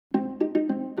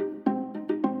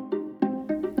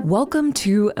Welcome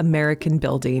to American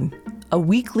Building, a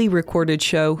weekly recorded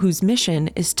show whose mission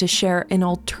is to share an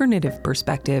alternative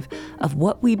perspective of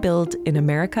what we build in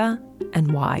America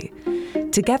and why.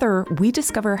 Together, we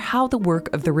discover how the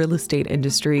work of the real estate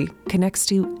industry connects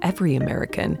to every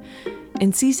American.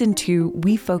 In Season 2,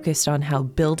 we focused on how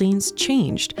buildings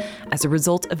changed as a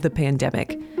result of the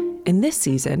pandemic. In this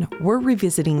season, we're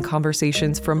revisiting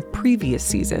conversations from previous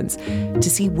seasons to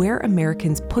see where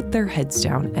Americans put their heads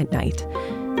down at night.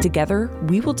 Together,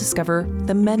 we will discover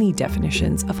the many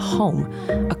definitions of home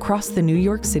across the New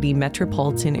York City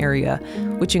metropolitan area,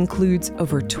 which includes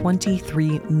over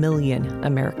 23 million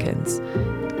Americans.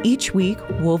 Each week,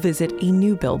 we'll visit a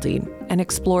new building and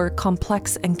explore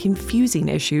complex and confusing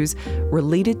issues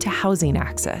related to housing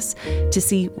access to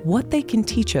see what they can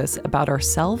teach us about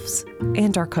ourselves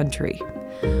and our country.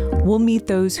 We'll meet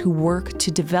those who work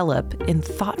to develop in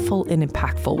thoughtful and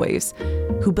impactful ways,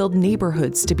 who build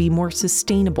neighborhoods to be more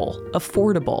sustainable,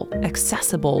 affordable,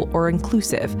 accessible, or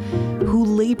inclusive, who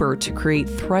labor to create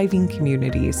thriving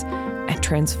communities and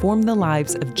transform the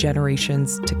lives of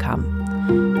generations to come.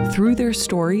 Through their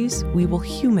stories, we will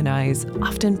humanize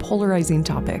often polarizing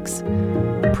topics.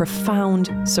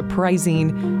 Profound,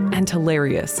 surprising, and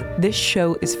hilarious, this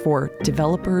show is for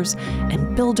developers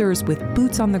and builders with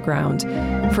boots on the ground,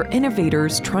 for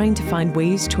innovators trying to find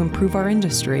ways to improve our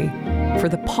industry, for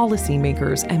the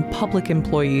policymakers and public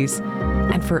employees,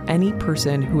 and for any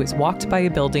person who has walked by a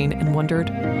building and wondered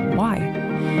why.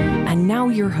 And now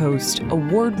your host,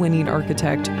 award-winning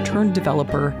architect turned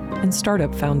developer and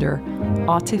startup founder,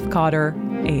 Atif Qadir,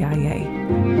 AIA.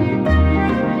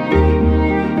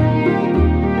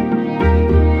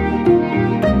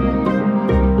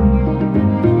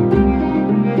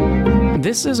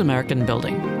 This is American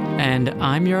Building, and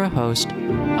I'm your host,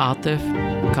 Atif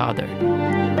Qadir.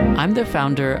 I'm the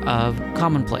founder of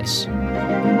Commonplace.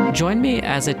 Join me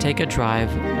as I take a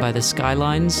drive by the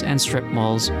skylines and strip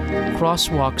malls,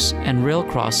 crosswalks and rail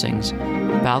crossings,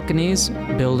 balconies,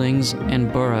 buildings,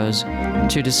 and boroughs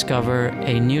to discover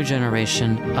a new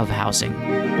generation of housing.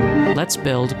 Let's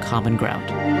build common ground.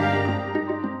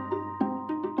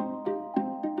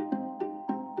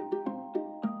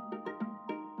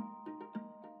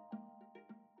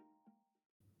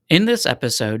 In this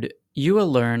episode, you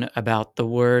will learn about the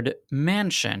word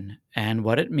mansion and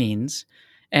what it means,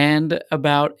 and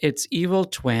about its evil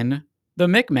twin, the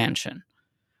McMansion.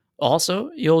 Also,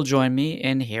 you'll join me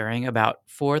in hearing about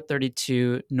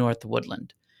 432 North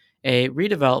Woodland, a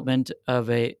redevelopment of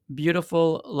a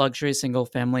beautiful luxury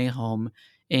single-family home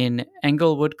in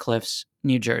Englewood Cliffs,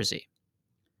 New Jersey.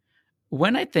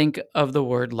 When I think of the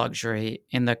word luxury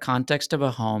in the context of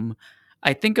a home,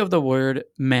 I think of the word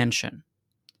mansion.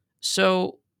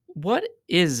 So, what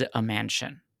is a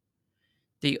mansion?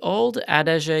 The old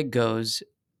adage goes,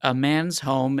 a man's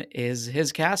home is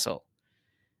his castle.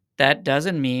 That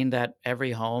doesn't mean that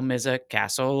every home is a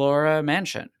castle or a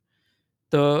mansion.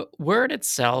 The word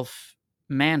itself,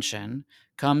 mansion,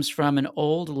 comes from an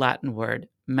old Latin word,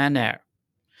 manere,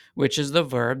 which is the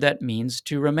verb that means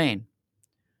to remain.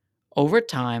 Over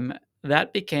time,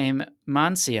 that became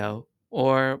mansio,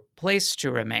 or place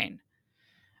to remain.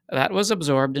 That was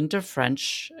absorbed into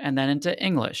French and then into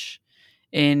English.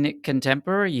 In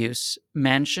contemporary use,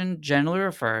 mansion generally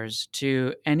refers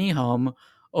to any home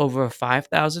over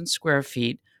 5,000 square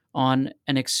feet on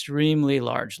an extremely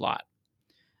large lot.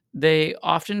 They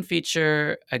often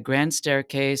feature a grand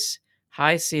staircase,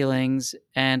 high ceilings,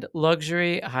 and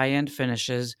luxury high-end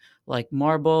finishes like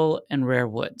marble and rare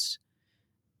woods.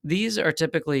 These are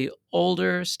typically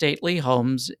older, stately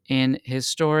homes in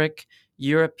historic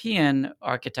European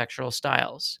architectural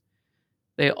styles.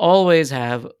 They always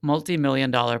have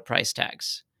multi-million-dollar price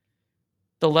tags.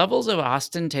 The levels of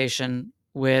ostentation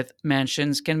with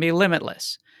mansions can be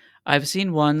limitless. I've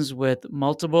seen ones with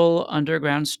multiple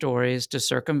underground stories to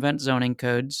circumvent zoning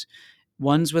codes,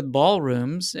 ones with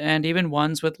ballrooms, and even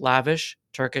ones with lavish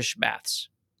Turkish baths.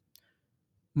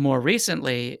 More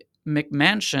recently,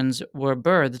 McMansions were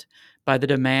birthed by the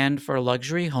demand for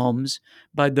luxury homes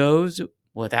by those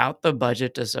without the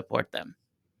budget to support them.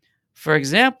 For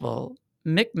example,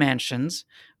 McMansions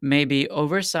may be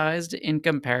oversized in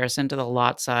comparison to the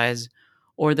lot size,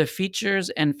 or the features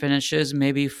and finishes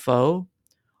may be faux,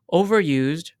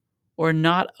 overused, or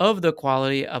not of the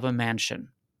quality of a mansion.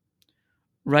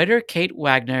 Writer Kate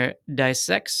Wagner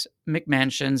dissects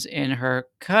McMansions in her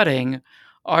cutting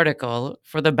article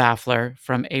for The Baffler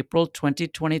from April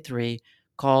 2023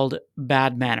 called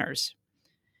Bad Manners.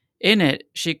 In it,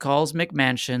 she calls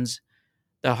McMansions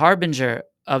the harbinger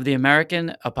of the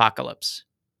American apocalypse.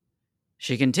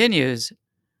 She continues,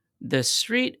 the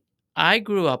street I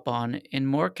grew up on in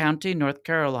Moore County, North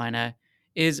Carolina,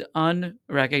 is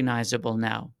unrecognizable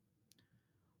now.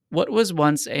 What was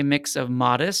once a mix of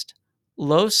modest,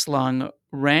 low slung,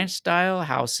 ranch style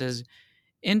houses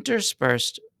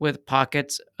interspersed with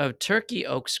pockets of turkey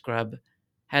oak scrub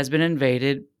has been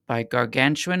invaded by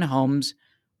gargantuan homes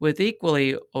with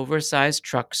equally oversized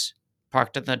trucks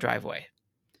parked in the driveway.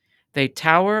 They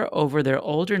tower over their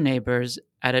older neighbors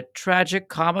at a tragic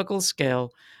comical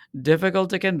scale difficult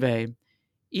to convey,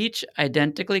 each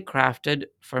identically crafted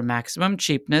for maximum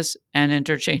cheapness and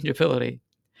interchangeability.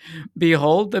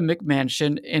 Behold the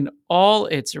McMansion in all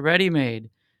its ready made,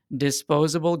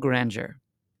 disposable grandeur.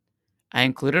 I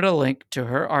included a link to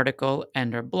her article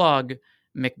and her blog,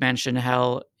 McMansion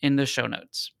Hell, in the show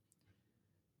notes.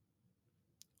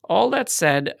 All that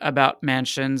said about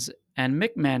mansions and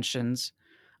McMansions,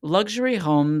 luxury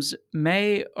homes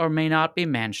may or may not be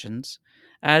mansions,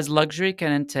 as luxury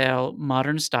can entail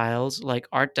modern styles like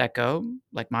Art Deco,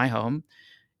 like my home,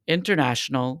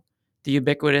 international, the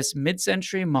ubiquitous mid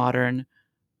century modern,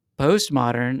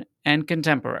 postmodern, and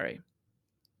contemporary.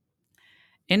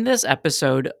 In this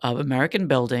episode of American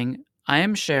Building, I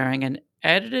am sharing an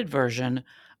edited version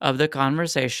of the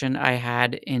conversation I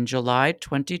had in July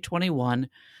 2021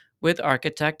 with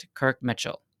architect Kirk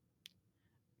Mitchell.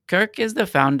 Kirk is the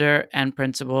founder and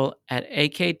principal at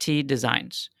AKT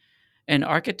Designs, an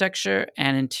architecture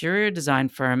and interior design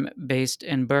firm based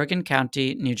in Bergen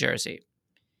County, New Jersey.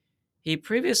 He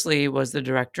previously was the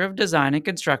director of design and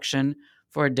construction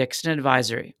for Dixon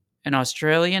Advisory, an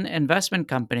Australian investment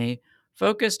company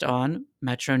focused on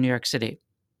Metro New York City.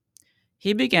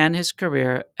 He began his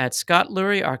career at Scott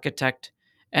Lurie Architect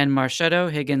and Marchetto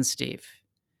Higgins Steve.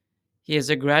 He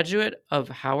is a graduate of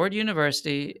Howard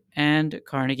University and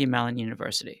Carnegie Mellon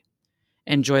University.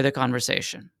 Enjoy the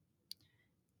conversation.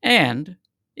 And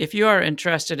if you are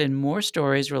interested in more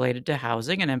stories related to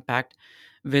housing and impact,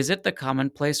 visit the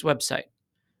Commonplace website.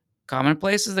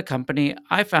 Commonplace is the company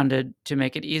I founded to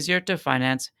make it easier to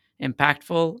finance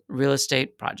impactful real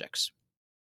estate projects.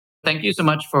 Thank you so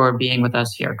much for being with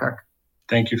us here, Kirk.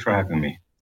 Thank you for having me.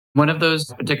 One of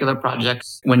those particular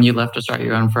projects when you left to start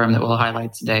your own firm that we'll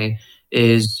highlight today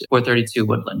is 432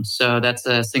 Woodland. So that's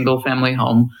a single family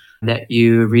home that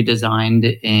you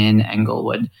redesigned in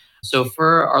Englewood. So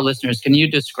for our listeners, can you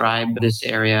describe this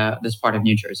area, this part of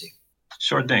New Jersey?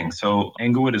 Sure thing. So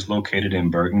Englewood is located in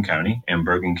Bergen County, and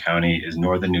Bergen County is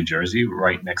northern New Jersey,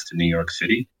 right next to New York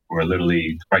City. We're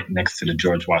literally right next to the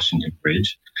George Washington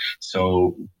Bridge.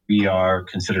 So we are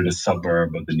considered a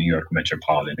suburb of the New York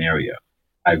metropolitan area.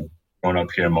 I've grown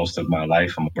up here most of my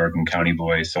life. I'm a Bergen County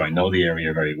boy, so I know the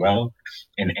area very well.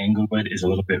 And Englewood is a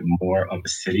little bit more of a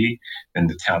city than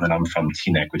the town that I'm from,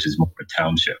 Teaneck, which is more of a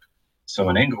township. So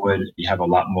in Englewood, you have a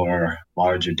lot more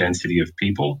larger density of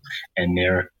people, and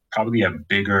there probably a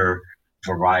bigger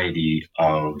variety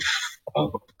of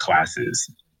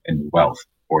classes and wealth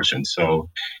portions. So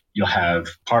you'll have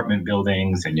apartment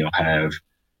buildings, and you'll have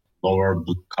lower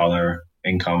blue collar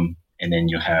income, and then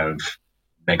you have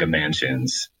mega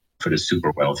mansions for the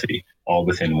super wealthy, all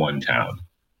within one town.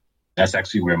 That's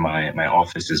actually where my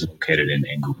office is located, in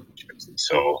Englewood, New Jersey.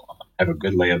 So I have a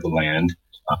good lay of the land.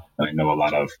 I know a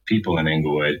lot of people in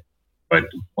Englewood, but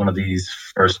one of these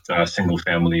first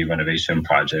single-family renovation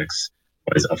projects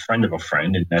was a friend of a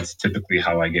friend, and that's typically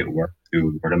how I get work,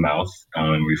 through word of mouth,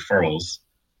 referrals.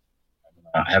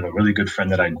 I have a really good friend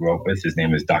that I grew up with. His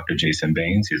name is Dr. Jason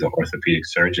Baines. He's an orthopedic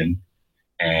surgeon,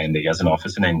 and he has an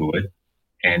office in Englewood.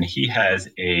 And he has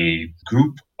a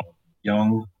group of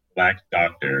young Black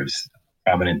doctors,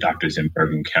 prominent doctors in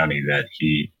Bergen County, that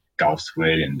he golfs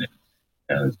with and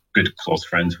good close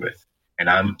friends with. And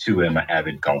I'm too am an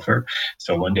avid golfer.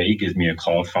 So one day he gives me a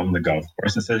call from the golf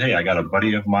course and says, "Hey, I got a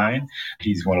buddy of mine.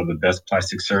 He's one of the best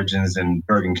plastic surgeons in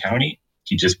Bergen County.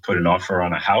 He just put an offer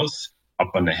on a house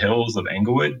up on the hills of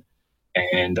Englewood,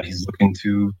 and he's looking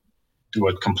to do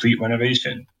a complete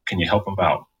renovation. Can you help him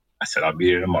out?" I said, "I'll be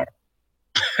there tomorrow."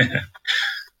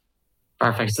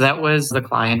 Perfect. So that was the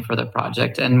client for the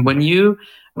project. And when you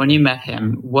met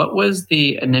him, what was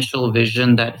the initial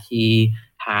vision that he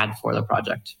had for the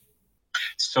project?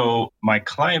 So my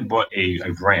client bought a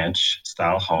ranch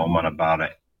style home on about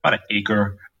an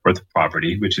acre worth of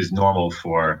property, which is normal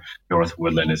for North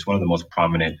Woodland. It's one of the most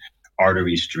prominent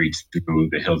artery streets through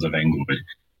the hills of Englewood.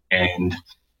 And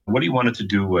what he wanted to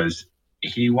do was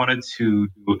he wanted to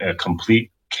do a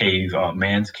complete cave,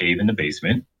 man's cave in the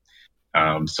basement.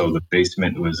 So the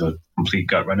basement was a complete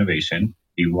gut renovation.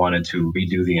 He wanted to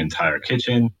redo the entire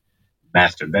kitchen,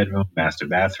 master bedroom, master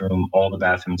bathroom, all the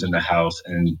bathrooms in the house,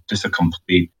 and just a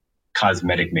complete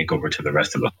cosmetic makeover to the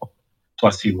rest of the home.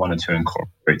 Plus, he wanted to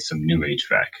incorporate some new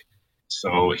HVAC.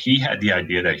 So he had the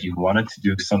idea that he wanted to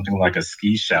do something like a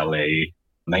ski chalet,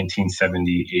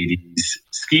 1970s, 80s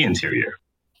ski interior.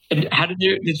 And how did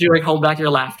you like hold back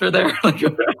your laughter there?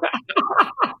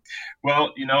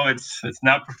 Well, it's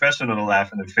not professional to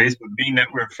laugh in the face, but being that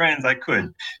we're friends, I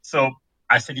could. So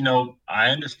I said, I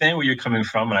understand where you're coming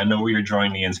from and I know where you're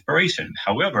drawing the inspiration.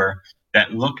 However,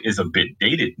 that look is a bit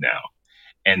dated now.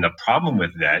 And the problem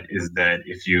with that is that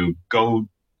if you go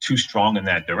too strong in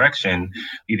that direction,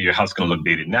 either your house is going to look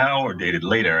dated now or dated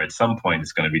later. At some point,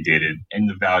 it's going to be dated and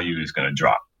the value is going to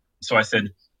drop. So I said,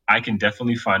 I can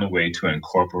definitely find a way to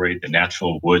incorporate the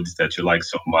natural woods that you like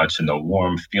so much and the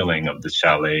warm feeling of the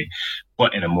chalet,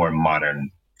 but in a more modern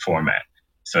format.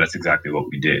 So that's exactly what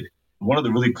we did. One of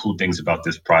the really cool things about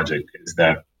this project is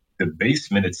that the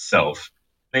basement itself,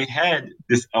 they had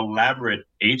this elaborate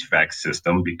HVAC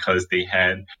system because they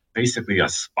had basically a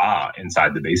spa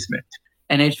inside the basement.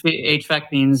 And HVAC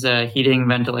means heating,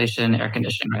 ventilation, air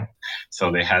conditioning, right?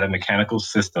 So they had a mechanical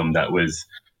system that was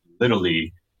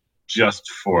literally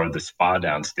just for the spa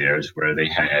downstairs, where they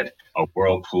had a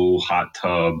whirlpool, hot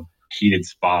tub, heated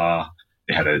spa.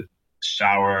 They had a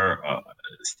shower, a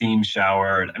steam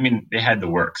shower. I mean, they had the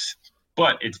works.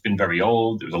 But it's been very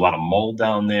old. There was a lot of mold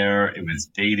down there. It was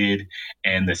dated.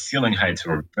 And the ceiling heights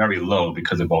were very low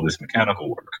because of all this mechanical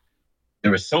work. They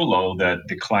were so low that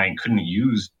the client couldn't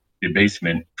use the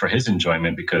basement for his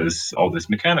enjoyment because all this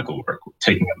mechanical work was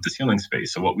taking up the ceiling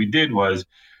space. So what we did was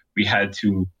we had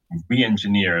to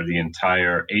re-engineer the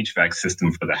entire HVAC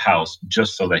system for the house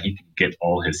just so that he could get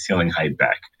all his ceiling height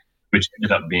back, which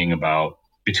ended up being about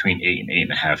between 8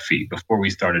 and 8.5 feet. Before we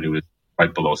started, it was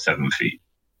right below 7 feet.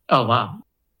 Oh, wow.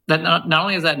 That not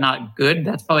only is that not good,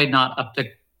 that's probably not up to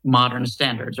modern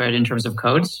standards, right, in terms of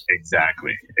codes?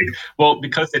 Exactly. Well,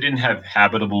 because they didn't have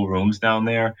habitable rooms down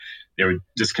there, they were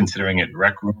just considering it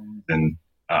rec rooms, and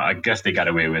I guess they got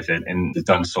away with it, and it's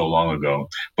done so long ago.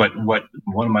 But what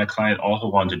one of my clients also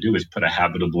wanted to do is put a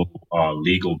habitable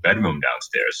legal bedroom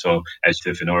downstairs. So as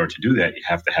if in order to do that, you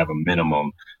have to have a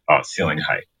minimum ceiling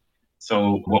height.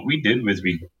 So what we did was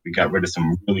we got rid of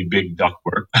some really big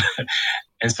ductwork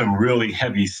and some really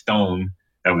heavy stone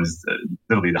that was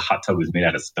literally the hot tub was made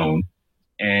out of stone.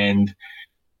 And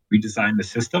we designed the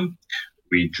system.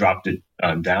 We dropped it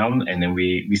down, and then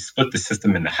we split the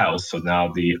system in the house. So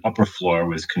now the upper floor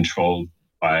was controlled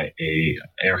by a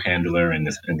air handler in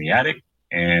the attic,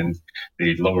 and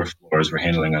the lower floors were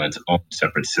handling on its own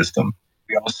separate system.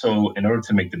 We also, in order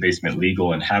to make the basement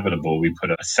legal and habitable, we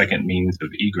put a second means of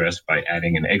egress by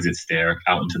adding an exit stair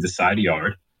out into the side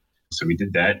yard. So we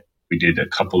did that. We did a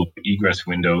couple of egress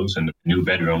windows in the new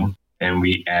bedroom, and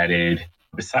we added,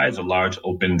 besides a large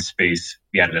open space,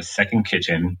 we added a second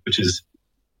kitchen, which is,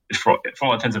 for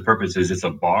all intents and purposes, it's a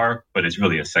bar, but it's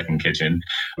really a second kitchen.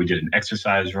 We did an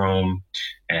exercise room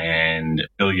and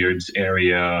billiards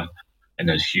area and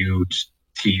a huge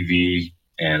TV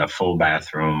and a full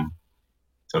bathroom.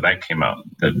 So that came out.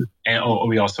 And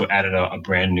we also added a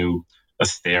brand new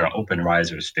stair, an open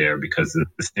riser stair, because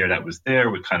the stair that was there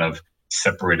would kind of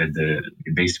separated the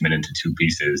basement into two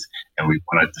pieces. And we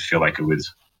wanted to feel like it was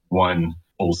one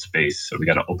whole space. So we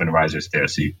got an open riser stair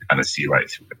so you can kind of see right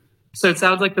through it. So it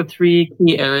sounds like the three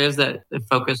key areas that it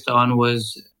focused on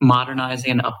was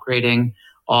modernizing and upgrading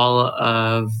all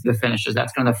of the finishes.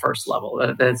 That's kind of the first level.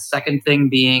 The second thing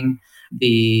being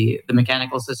the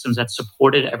mechanical systems that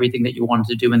supported everything that you wanted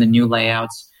to do in the new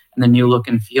layouts and the new look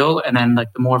and feel. And then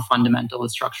like the more fundamental and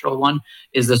structural one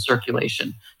is the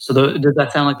circulation. So does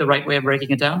that sound like the right way of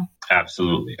breaking it down?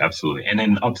 Absolutely. Absolutely. And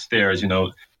then upstairs,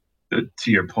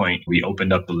 to your point, we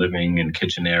opened up the living and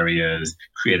kitchen areas,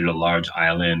 created a large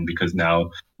island because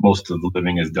now most of the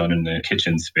living is done in the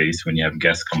kitchen space when you have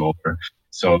guests come over.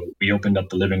 So we opened up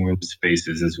the living room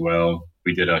spaces as well.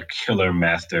 We did a killer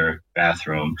master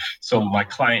bathroom. So my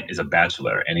client is a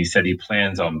bachelor, and he said he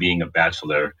plans on being a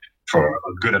bachelor for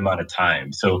a good amount of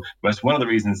time. So that's one of the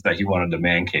reasons that he wanted a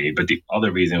man cave. But the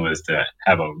other reason was to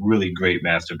have a really great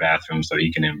master bathroom so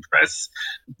he can impress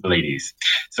the ladies.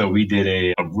 So we did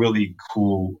a really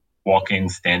cool walk-in,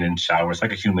 stand-in shower. It's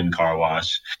like a human car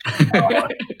wash.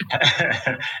 It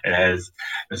has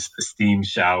a steam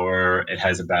shower. It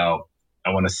has about, I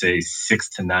want to say, 6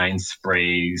 to 9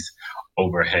 sprays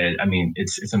overhead. I mean,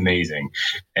 it's amazing.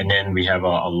 And then we have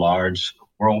a large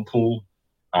whirlpool,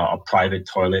 a private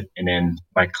toilet, and then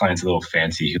my client's a little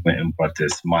fancy. He went and bought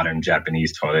this modern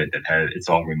Japanese toilet it's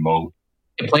all remote.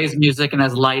 It plays music and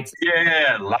has lights.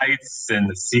 Yeah, lights, and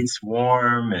the seat's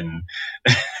warm and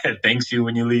it thanks you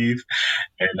when you leave.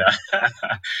 And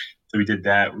So we did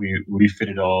that. We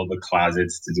refitted all the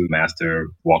closets to do master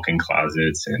walk-in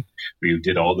closets, and we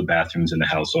did all the bathrooms in the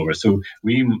house over. So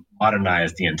we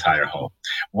modernized the entire home.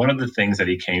 One of the things that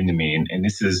he came to me, and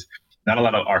this is not a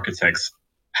lot of architects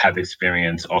have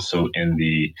experience also in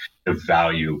the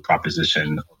value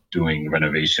proposition of doing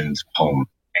renovations home.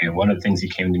 And one of the things he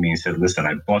came to me and said, listen,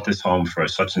 I bought this home for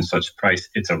such and such price.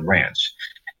 It's a ranch.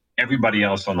 Everybody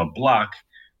else on the block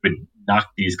would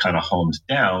knock these kind of homes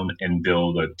down and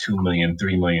build a $2 million,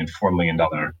 $3 million, $4 million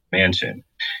mansion.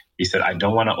 He said, I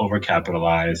don't want to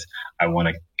overcapitalize. I want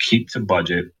to keep to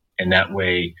budget. And that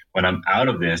way, when I'm out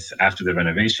of this after the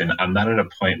renovation, I'm not at a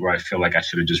point where I feel like I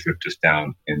should have just ripped this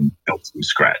down and built from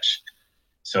scratch.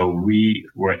 So we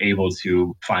were able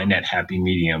to find that happy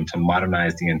medium to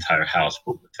modernize the entire house,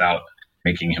 but without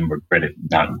making him regret it,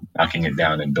 not knocking it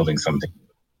down and building something.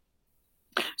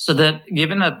 So that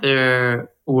given that there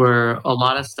were a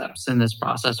lot of steps in this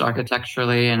process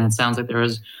architecturally, and it sounds like there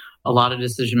was a lot of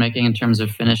decision making in terms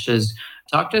of finishes,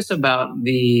 talk to us about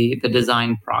the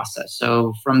design process.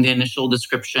 So from the initial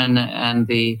description and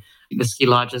the ski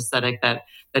lodge aesthetic that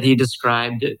he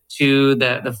described to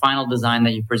the final design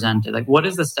that you presented, like what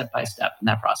is the step-by-step in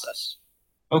that process?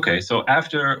 Okay, so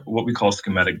after what we call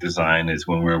schematic design is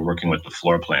when we're working with the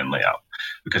floor plan layout,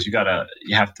 because you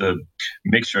have to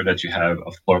make sure that you have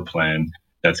a floor plan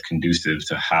that's conducive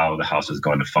to how the house is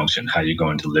going to function, how you're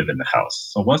going to live in the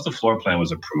house. So once the floor plan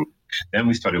was approved, then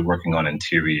we started working on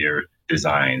interior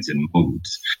designs and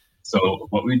moods. So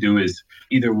what we do is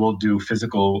either we'll do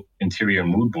physical interior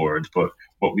mood boards, but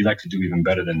what we like to do even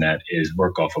better than that is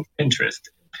work off of Pinterest.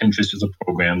 Pinterest is a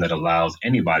program that allows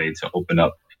anybody to open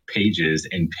up pages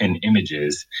and pin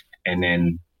images and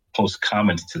then post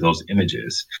comments to those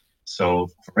images. So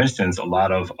for instance, a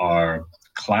lot of our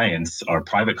clients, our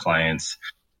private clients,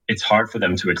 it's hard for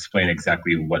them to explain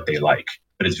exactly what they like,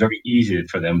 but it's very easy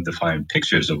for them to find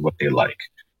pictures of what they like.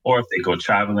 Or if they go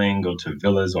traveling, go to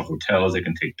villas or hotels, they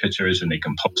can take pictures and they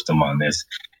can post them on this.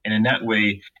 And in that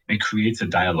way, it creates a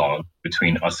dialogue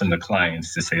between us and the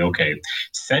clients to say, okay,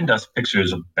 send us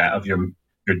pictures of your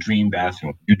dream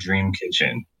bathroom, your dream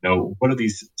kitchen. What do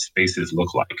these spaces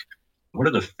look like? What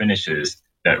are the finishes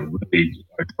that really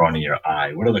are drawn in your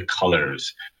eye? What are the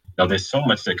colors? Now, there's so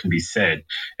much that can be said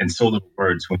and so little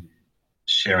words when you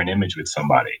share an image with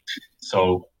somebody.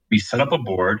 So we set up a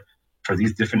board for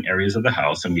these different areas of the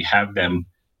house and we have them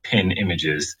pin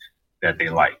images that they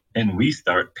like. And we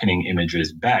start pinning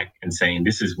images back and saying,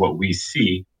 this is what we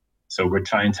see. So we're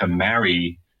trying to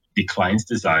marry the client's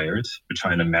desires, we're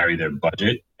trying to marry their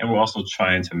budget, and we're also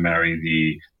trying to marry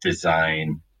the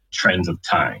design trends of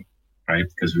time, right?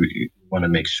 Because we want to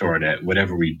make sure that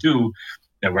whatever we do,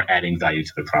 that we're adding value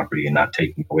to the property and not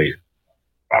taking away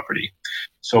property.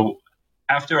 So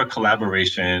after a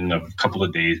collaboration of a couple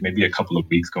of days, maybe a couple of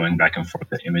weeks going back and forth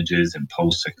the images and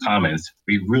posts and comments,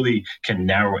 we really can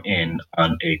narrow in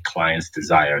on a client's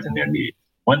desires and their needs.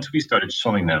 Once we started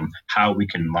showing them how we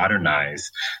can modernize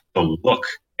the look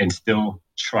and still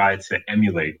try to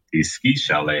emulate the ski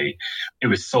chalet, it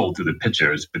was sold through the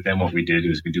pictures. But then what we did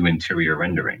is we do interior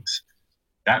renderings.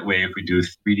 That way, if we do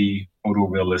 3D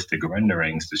photorealistic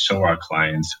renderings to show our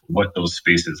clients what those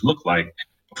spaces look like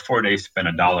before they spend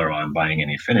 $1 on buying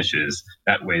any finishes,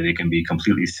 that way they can be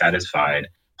completely satisfied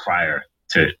prior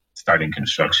to starting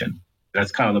construction.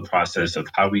 That's kind of the process of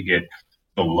how we get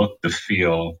the look, the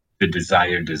feel, the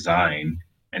desired design,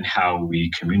 and how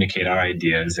we communicate our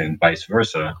ideas and vice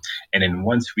versa. And then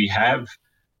once we have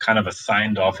kind of a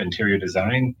signed off interior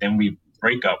design, then we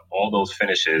break up all those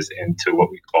finishes into what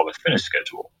we call a finish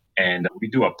schedule. And we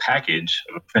do a package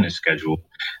of a finish schedule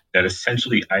that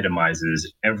essentially itemizes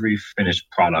every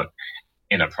finished product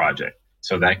in a project.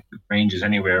 So that ranges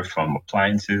anywhere from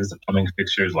appliances, plumbing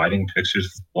fixtures, lighting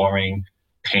fixtures, flooring,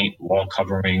 paint, wall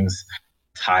coverings,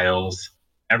 tiles,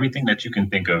 everything that you can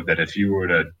think of that if you were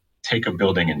to take a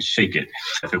building and shake it,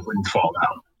 if it wouldn't fall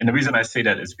out. And the reason I say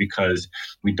that is because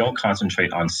we don't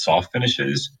concentrate on soft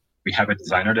finishes. We have a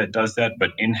designer that does that,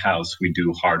 but in-house we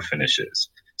do hard finishes.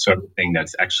 So everything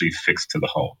that's actually fixed to the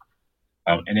home.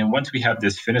 And then once we have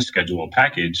this finish schedule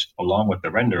package along with the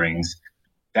renderings,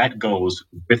 that goes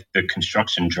with the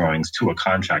construction drawings to a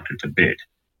contractor to bid.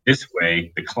 This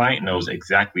way, the client knows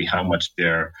exactly how much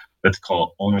their, let's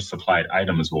call owner-supplied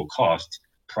items will cost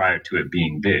prior to it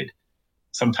being bid.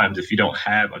 Sometimes if you don't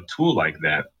have a tool like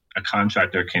that, a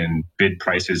contractor can bid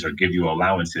prices or give you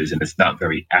allowances, and it's not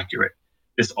very accurate.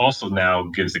 This also now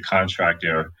gives the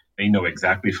contractor, they know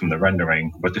exactly from the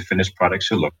rendering what the finished product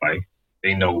should look like.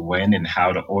 They know when and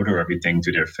how to order everything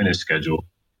to their finish schedule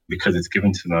because it's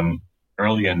given to them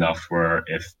early enough where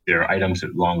if there are items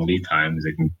at long lead times,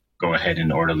 they can go ahead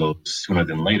and order those sooner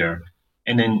than later.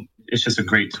 And then it's just a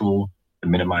great tool to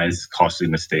minimize costly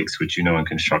mistakes, which, in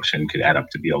construction could add up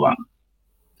to be a lot.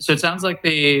 So it sounds like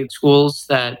the tools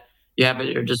that you have at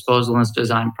your disposal in this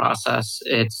design process,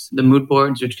 it's the mood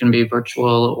boards, which can be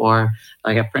virtual or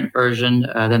like a print version.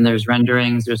 Then there's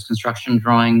renderings, there's construction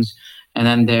drawings, and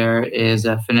then there is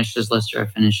a finishes list or a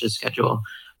finishes schedule.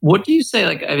 What do you say?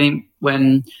 I think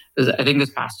this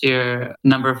past year, a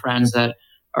number of friends that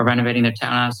are renovating their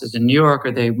townhouses in New York,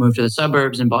 or they moved to the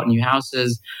suburbs and bought new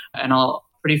houses, and I'll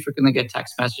pretty frequently get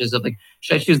text messages of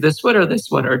should I choose this wood or this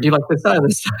wood, or do you like this side or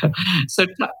this side? So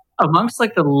amongst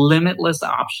the limitless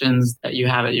options that you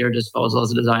have at your disposal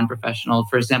as a design professional,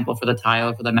 for example, for the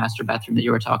tile, for the master bathroom that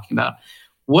you were talking about,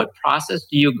 what process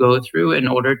do you go through in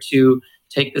order to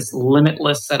take this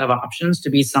limitless set of options to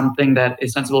be something that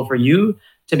is sensible for you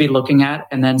to be looking at,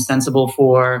 and then sensible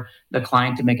for the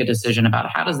client to make a decision about?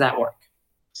 How does that work?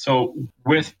 So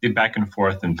with the back and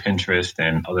forth in Pinterest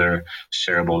and other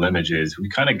shareable images, we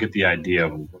kind of get the idea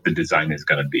of what the design is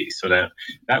going to be. So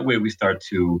that way we start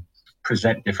to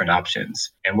present different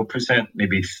options. And we'll present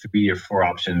maybe 3 or 4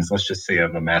 options, let's just say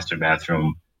of a master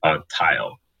bathroom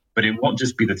tile. But it won't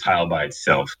just be the tile by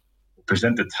itself. We'll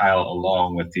present the tile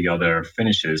along with the other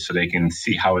finishes so they can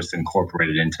see how it's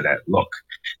incorporated into that look.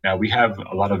 Now, we have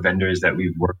a lot of vendors that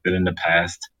we've worked with in the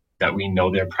past that we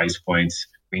know their price points.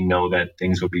 We know that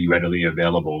things will be readily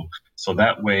available. So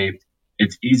that way,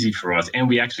 it's easy for us. And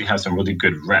we actually have some really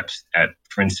good reps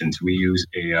for instance, we use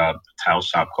a tile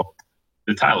shop called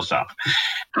The Tile Shop.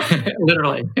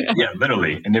 Literally. Yeah,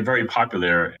 literally. And they're very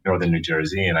popular in Northern New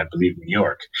Jersey and I believe New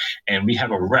York. And we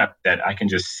have a rep that I can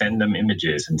just send them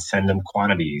images and send them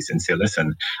quantities and say,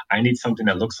 listen, I need something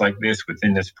that looks like this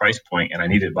within this price point and I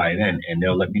need it by then. And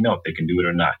they'll let me know if they can do it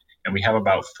or not. And we have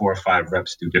about 4 or 5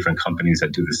 reps through different companies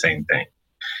that do the same thing.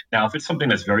 Now, if it's something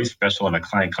that's very special and a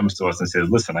client comes to us and says,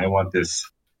 listen, I want this,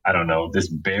 this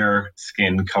bear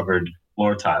skin covered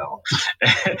floor tile,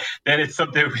 then it's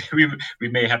something we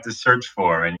may have to search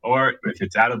for. Or if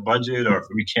it's out of budget or if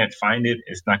we can't find it,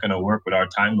 it's not going to work with our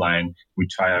timeline. We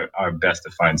try our best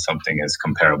to find something as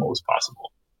comparable as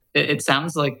possible. It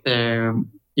sounds like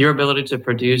your ability to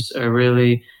produce a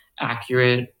really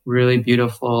accurate, really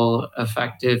beautiful,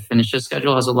 effective finishes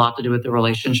schedule has a lot to do with the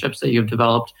relationships that you've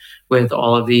developed with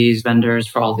all of these vendors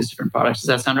for all these different products. Does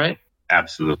that sound right?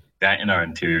 Absolutely. That and our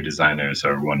interior designers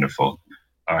are wonderful.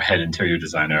 Our head interior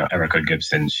designer, Erica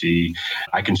Gibson,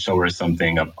 I can show her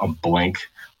something, a blank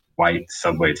white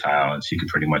subway tile, and she can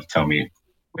pretty much tell me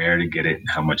where to get it and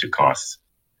how much it costs.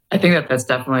 I think that's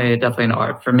definitely an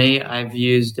art. For me, I've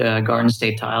used Garden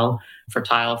State tile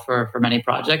for many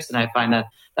projects, and I find that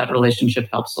relationship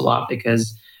helps a lot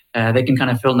because they can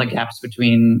kind of fill in the gaps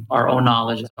between our own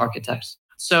knowledge as architects.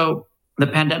 So the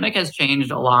pandemic has changed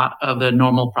a lot of the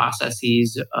normal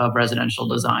processes of residential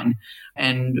design.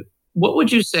 And what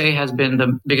would you say has been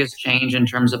the biggest change in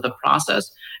terms of the process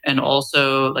and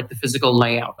also the physical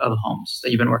layout of homes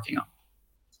that you've been working on?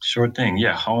 Sure thing.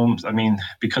 Yeah, homes.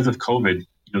 Because of COVID,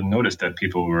 you'll notice that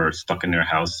people were stuck in their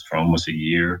house for almost a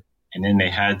year, and then they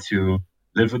had to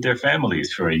live with their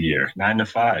families for a year, 9 to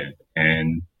 5.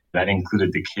 And that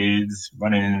included the kids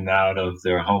running in and out of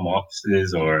their home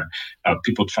offices or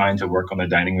people trying to work on the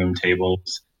dining room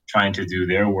tables, trying to do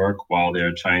their work while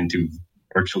they're trying to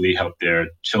virtually help their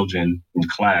children in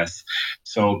class.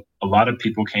 So a lot of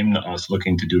people came to us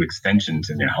looking to do extensions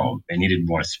in their home. They needed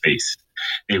more space.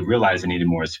 They realized they needed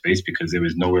more space because there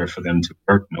was nowhere for them to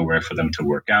work, nowhere for them to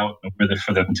work out, nowhere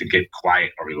for them to get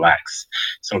quiet or relax.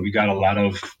 So we got a lot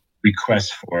of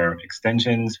requests for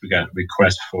extensions. We got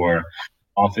requests for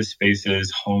office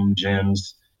spaces, home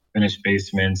gyms, finished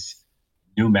basements,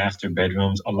 new master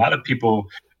bedrooms. A lot of people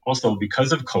also,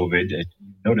 because of COVID,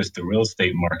 notice the real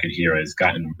estate market here has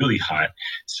gotten really hot.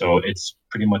 So it's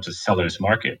pretty much a seller's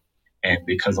market. And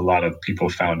because a lot of people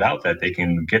found out that they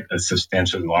can get a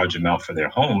substantially large amount for their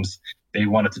homes, they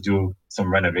wanted to do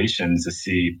some renovations to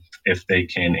see if they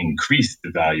can increase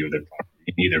the value of their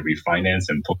property, either refinance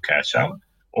and pull cash out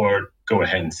or go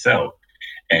ahead and sell.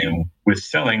 And with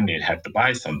selling, they'd have to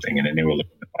buy something, and then they were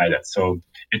looking to buy that. So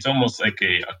it's almost like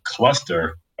a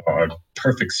cluster or a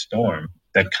perfect storm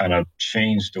that kind of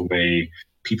changed the way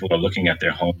people are looking at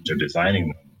their homes or designing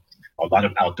them. A lot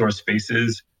of outdoor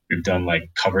spaces. We've done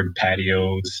covered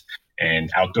patios and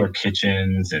outdoor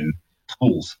kitchens and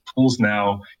pools. Pools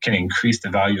now can increase the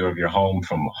value of your home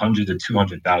from $100,000 to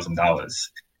 $200,000.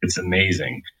 It's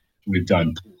amazing. We've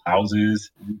done pool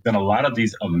houses. We've done a lot of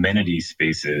these amenity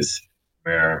spaces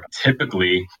where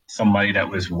typically somebody that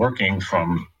was working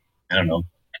from,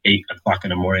 8 o'clock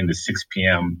in the morning to 6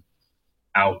 p.m.,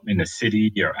 out in the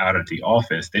city or out at the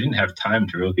office, they didn't have time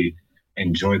to really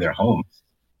enjoy their home.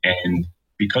 And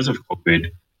because of COVID,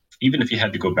 even if you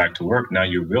had to go back to work, now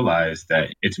you realize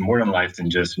that it's more in life than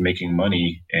just making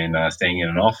money and staying in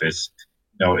an office.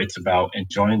 No, it's about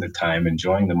enjoying the time,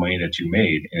 enjoying the money that you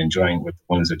made, and enjoying with the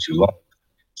ones that you love.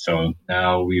 So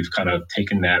now we've kind of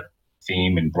taken that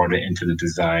theme and brought it into the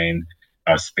design.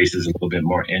 Spaces a little bit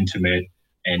more intimate.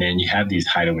 And then you have these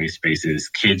hideaway spaces,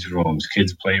 kids' rooms,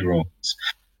 kids' playrooms,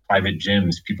 private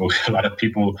gyms. A lot of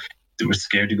people were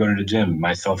scared to go to the gym,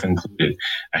 myself included.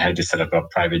 I had to set up a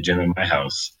private gym in my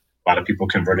house. A lot of people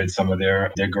converted some of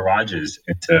their garages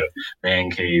into man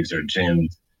caves or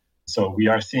gyms. So we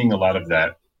are seeing a lot of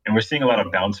that. And we're seeing a lot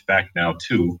of bounce back now,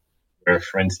 too, where,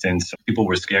 for instance, people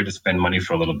were scared to spend money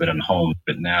for a little bit on home.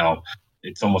 But now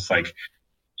it's almost like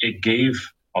it gave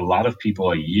a lot of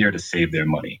people a year to save their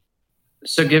money.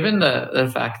 So given the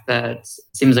fact that it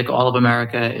seems like all of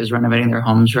America is renovating their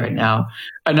homes right now,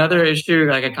 another issue,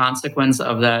 like a consequence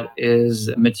of that, is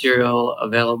material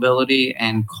availability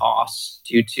and costs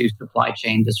due to supply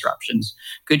chain disruptions.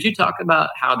 Could you talk about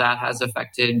how that has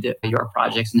affected your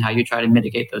projects and how you try to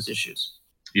mitigate those issues?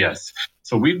 Yes.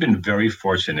 So we've been very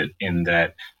fortunate in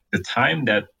that the time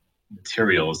that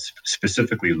materials,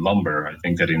 specifically lumber, I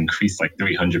think that increased like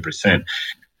 300%.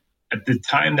 At the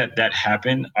time that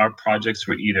happened, our projects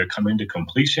were either coming to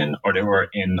completion or they were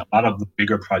in a lot of the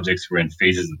bigger projects were in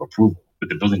phases of approval with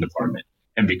the building department.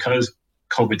 And because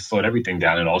COVID slowed everything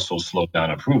down, it also slowed down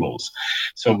approvals.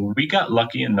 So we got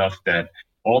lucky enough that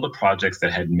all the projects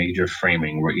that had major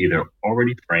framing were either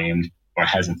already framed or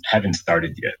haven't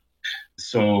started yet.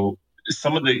 So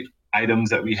some of the items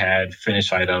that we had,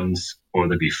 finished items, or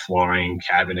there'd be flooring,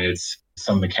 cabinets,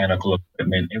 some mechanical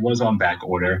equipment, it was on back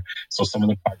order. So some of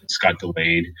the projects got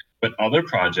delayed, but other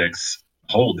projects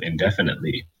hold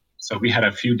indefinitely. So we had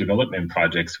a few development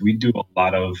projects. We do a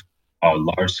lot of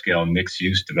large scale mixed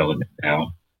use development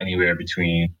now, anywhere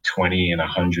between 20 and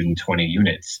 120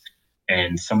 units.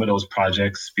 And some of those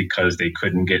projects, because they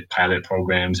couldn't get pilot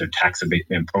programs or tax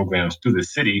abatement programs through the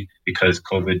city because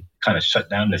COVID kind of shut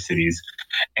down the cities,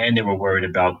 and they were worried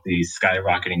about the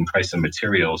skyrocketing price of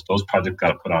materials, those projects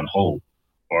got put on hold,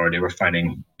 or they were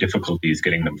finding difficulties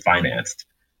getting them financed.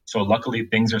 So luckily,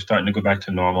 things are starting to go back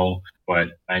to normal. But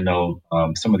I know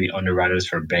some of the underwriters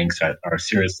for banks that are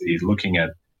seriously looking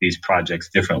at these projects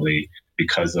differently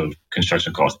because of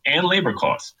construction costs and labor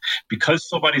costs. Because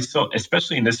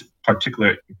especially in this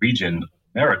particular region of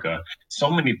America,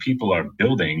 so many people are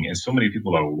building and so many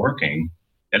people are working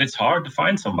that it's hard to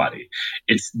find somebody.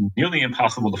 It's nearly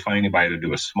impossible to find anybody to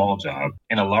do a small job.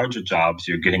 And a larger jobs,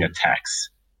 you're getting a tax.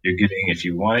 You're getting, if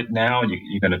you want it now,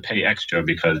 you're going to pay extra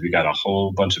because we got a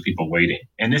whole bunch of people waiting.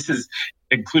 And this is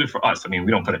included for us. I mean,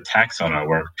 we don't put a tax on our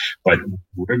work, but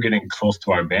we're getting close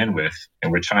to our bandwidth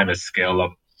and we're trying to scale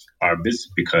up our business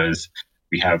because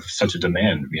we have such a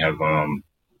demand. We have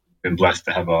been blessed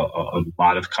to have a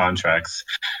lot of contracts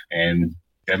and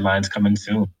deadlines coming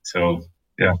soon. So,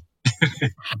 yeah.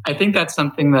 I think that's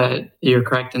something that you're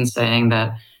correct in saying,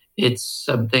 that it's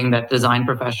something that design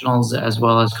professionals as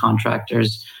well as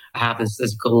contractors have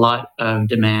this glut of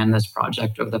demand, this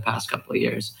project over the past couple of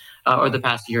years, or the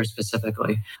past year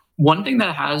specifically. One thing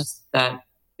that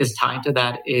is tied to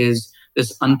that is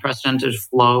this unprecedented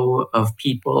flow of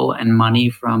people and money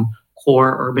from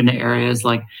core urban areas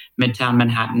like Midtown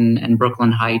Manhattan and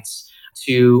Brooklyn Heights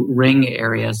to ring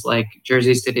areas like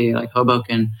Jersey City, like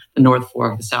Hoboken, the North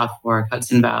Fork, the South Fork,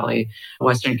 Hudson Valley,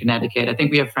 Western Connecticut. I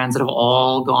think we have friends that have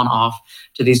all gone off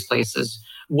to these places.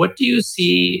 What do you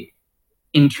see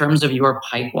in terms of your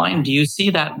pipeline? Do you see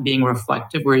that being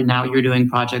reflective where now you're doing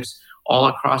projects all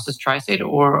across this tri-state,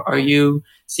 or are you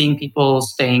seeing people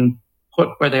staying put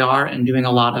where they are and doing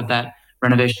a lot of that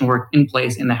renovation work in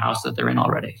place in the house that they're in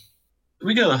already?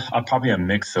 We get probably a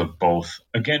mix of both.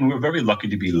 Again, we're very lucky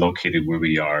to be located where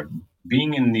we are.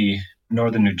 Being in the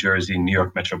northern New Jersey, New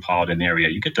York metropolitan area,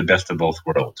 you get the best of both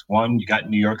worlds. One, you got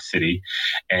New York City,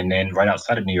 and then right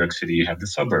outside of New York City, you have the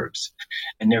suburbs.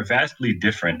 And they're vastly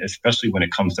different, especially when it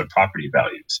comes to property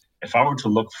values. If I were to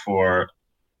look for,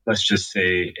 let's just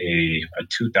say, a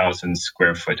 2,000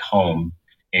 square foot home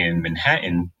in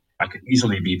Manhattan, I could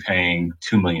easily be paying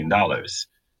 $2 million.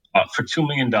 For $2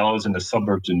 million in the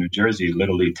suburbs of New Jersey,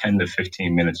 literally 10 to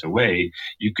 15 minutes away,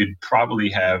 you could probably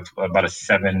have about a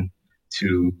 7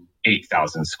 to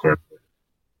 8,000 square foot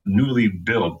newly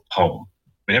built home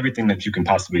with everything that you can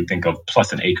possibly think of,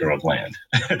 plus an acre of land.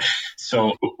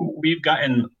 So we've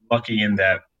gotten lucky in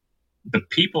that the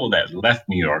people that left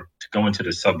New York to go into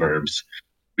the suburbs,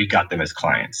 we got them as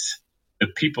clients. The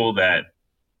people that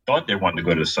thought they wanted to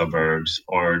go to the suburbs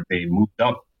or they moved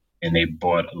up and they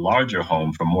bought a larger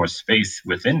home for more space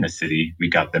within the city, we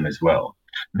got them as well.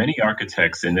 Many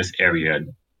architects in this area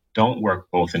don't work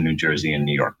both in New Jersey and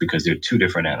New York because they're two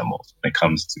different animals when it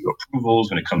comes to approvals,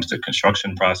 when it comes to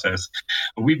construction process.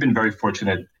 But we've been very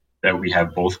fortunate that we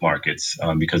have both markets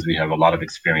because we have a lot of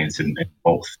experience in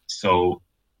both. So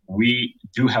we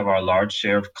do have our large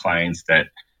share of clients that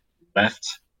left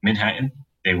Manhattan.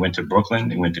 They went to Brooklyn,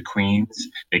 they went to Queens,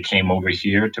 they came over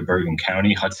here to Bergen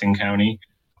County, Hudson County,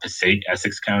 Passaic,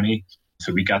 Essex County.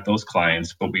 So we got those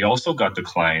clients, but we also got the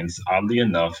clients, oddly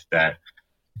enough, that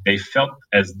they felt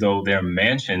as though their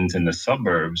mansions in the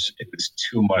suburbs, it was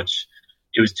too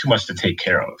much to take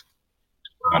care of.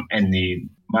 And the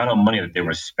amount of money that they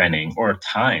were spending or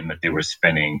time that they were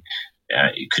spending,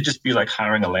 it could just be like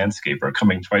hiring a landscaper,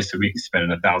 coming twice a week,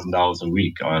 spending $1,000 a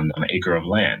week on an acre of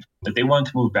land. But they wanted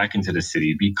to move back into the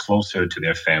city, be closer to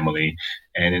their family,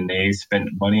 and then they spent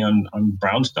money on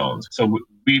brownstones. So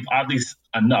we've oddly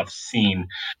enough seen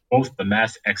both the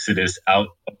mass exodus out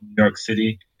of New York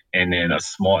City and then a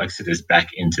small exodus back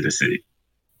into the city.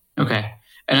 Okay.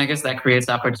 And I guess that creates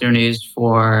opportunities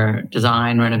for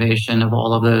design, renovation of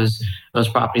all of those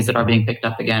properties that are being picked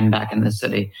up again back in the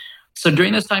city. So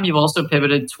during this time, you've also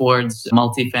pivoted towards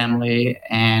multifamily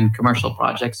and commercial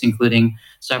projects, including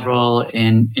several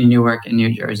in Newark and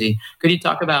New Jersey. Could you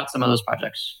talk about some of those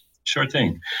projects? Sure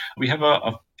thing. We have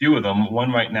a few of them.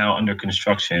 One right now under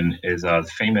construction is the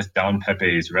famous Don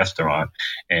Pepe's restaurant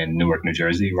in Newark, New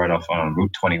Jersey, right off on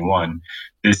Route 21.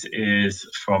 This is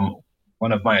from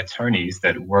one of my attorneys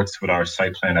that works with our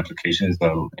site plan applications,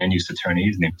 the land use attorney.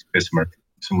 His name is Chris Murphy.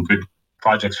 Some good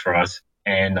projects for us.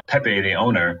 And Pepe, the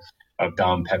owner of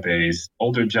Don Pepe's,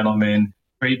 older gentleman,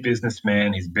 great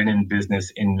businessman. He's been in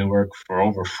business in Newark for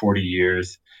over 40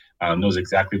 years, knows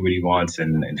exactly what he wants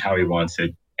and how he wants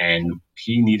it. And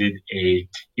he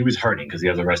was hurting because he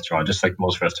has a restaurant, just like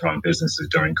most restaurant businesses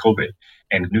during COVID.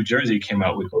 And New Jersey came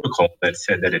out with a protocol that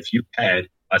said that if you had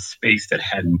a space that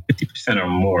had 50% or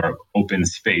more open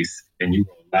space, then you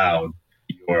were allowed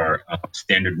your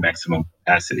standard maximum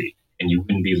capacity and you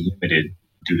wouldn't be limited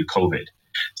due to COVID.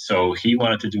 So he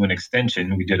wanted to do an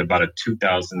extension. We did about a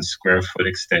 2,000 square foot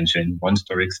extension,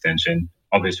 one-story extension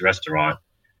of his restaurant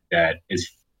that is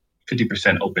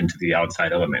 50% open to the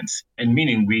outside elements. And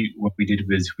meaning what we did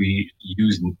was we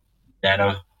used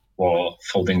nano wall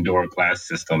folding door glass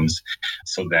systems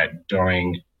so that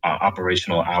during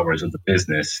operational hours of the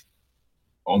business,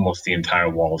 almost the entire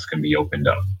walls can be opened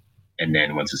up. And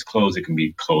then once it's closed, it can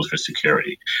be closed for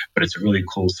security. But it's a really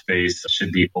cool space. It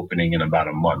should be opening in about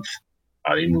a month.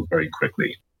 They move very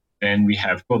quickly. Then we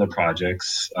have other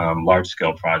projects,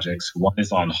 large-scale projects. One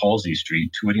is on Halsey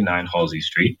Street, 289 Halsey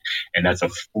Street, and that's a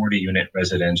 40-unit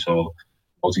residential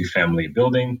multifamily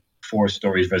building, 4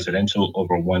 stories residential,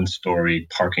 over 1 story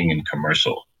parking and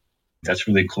commercial. That's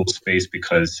really cool space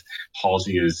because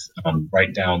Halsey is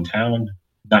right downtown,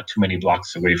 not too many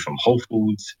blocks away from Whole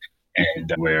Foods,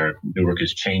 and where Newark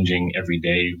is changing every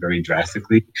day very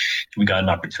drastically. We got an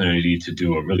opportunity to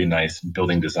do a really nice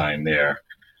building design there.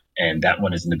 And that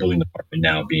one is in the building department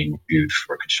now being reviewed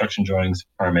for construction drawings,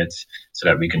 permits, so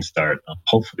that we can start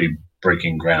hopefully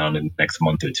breaking ground in the next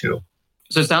month or two.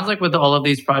 So it sounds like with all of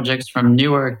these projects from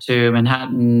Newark to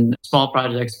Manhattan, small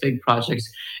projects, big projects,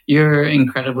 you're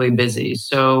incredibly busy.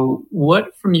 So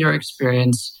what, from your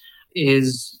experience,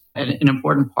 is an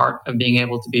important part of being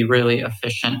able to be really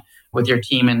efficient with your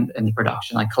team and the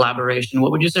production, like collaboration?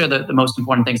 What would you say are the most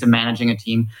important things in managing a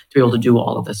team to be able to do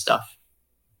all of this stuff?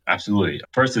 Absolutely.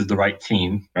 First is the right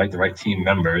team, right? The right team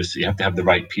members. You have to have the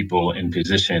right people in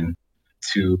position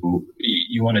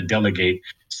you want to delegate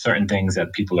certain things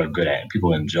that people are good at,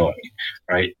 people enjoy,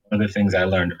 right? One of the things I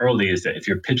learned early is that if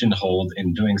you're pigeonholed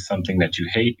in doing something that you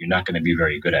hate, you're not going to be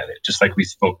very good at it, just like we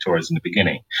spoke towards in the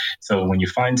beginning. So when you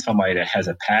find somebody that has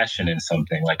a passion in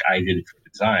something, like I did for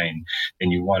design,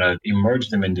 then you want to immerse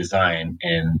them in design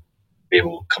and they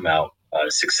will come out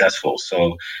successful.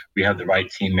 So we have the right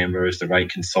team members, the right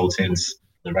consultants,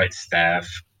 the right staff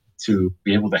to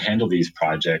be able to handle these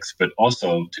projects, but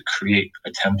also to create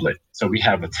a template. So we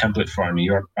have a template for our New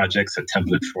York projects, a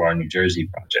template for our New Jersey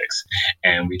projects.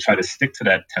 And we try to stick to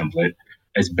that template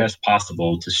as best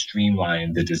possible to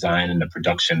streamline the design and the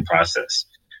production process.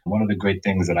 One of the great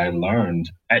things that I learned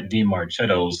at D.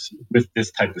 Marchetto's with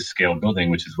this type of scale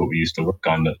building, which is what we used to work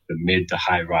on, the mid to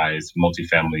high rise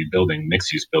multifamily building,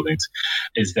 mixed use buildings,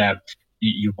 is that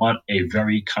you want a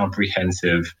very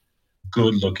comprehensive,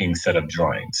 good looking set of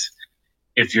drawings.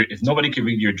 If nobody can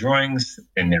read your drawings,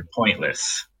 then they're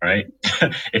pointless, right?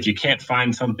 If you can't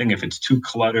find something, if it's too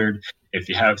cluttered, if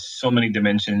you have so many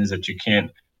dimensions that you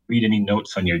can't read any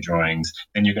notes on your drawings,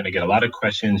 then you're going to get a lot of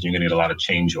questions. You're going to get a lot of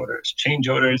change orders. Change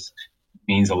orders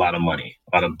means a lot of money,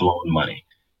 a lot of blown money.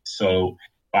 So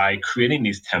by creating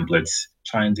these templates,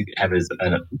 trying to have a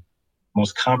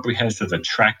most comprehensive,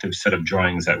 attractive set of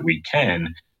drawings that we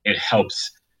can, it helps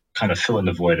kind of fill in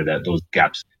the void of those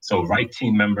gaps. So right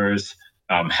team members,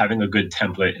 having a good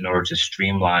template in order to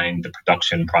streamline the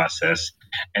production process,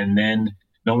 and then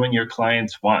knowing your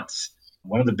client's wants.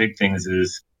 One of the big things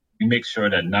is we make sure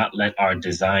to not let our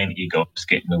design egos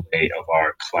get in the way of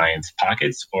our client's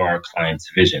pockets or our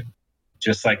client's vision.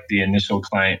 Just like the initial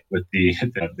client with the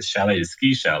chalet, the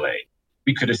ski chalet.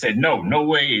 We could have said, no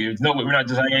way, we're not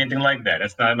designing anything like that.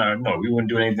 That's not we wouldn't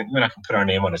do anything. We're not going to put our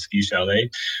name on a ski chalet.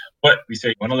 But we say,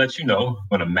 we want to let you know,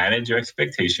 we want to manage your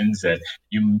expectations that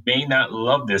you may not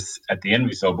love this at the end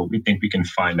result, but we think we can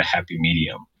find a happy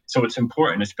medium. So it's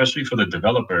important, especially for the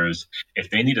developers,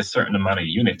 if they need a certain amount of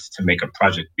units to make a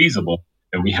project feasible,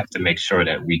 then we have to make sure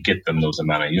that we get them those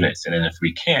amount of units. And then if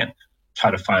we can't, try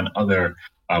to find other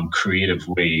creative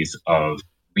ways of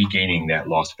regaining that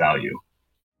lost value.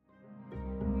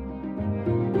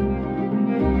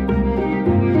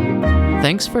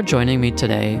 Thanks for joining me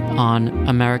today on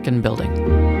American Building.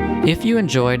 If you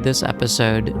enjoyed this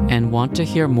episode and want to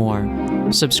hear more,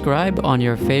 subscribe on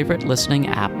your favorite listening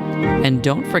app, and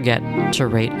don't forget to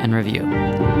rate and review.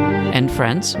 And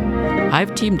friends,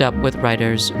 I've teamed up with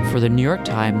writers for the New York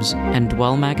Times and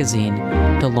Dwell magazine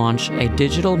to launch a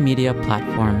digital media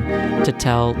platform to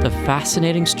tell the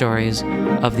fascinating stories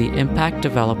of the impact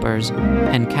developers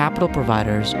and capital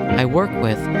providers I work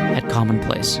with at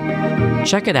Commonplace.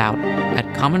 Check it out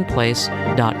at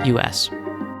commonplace.us.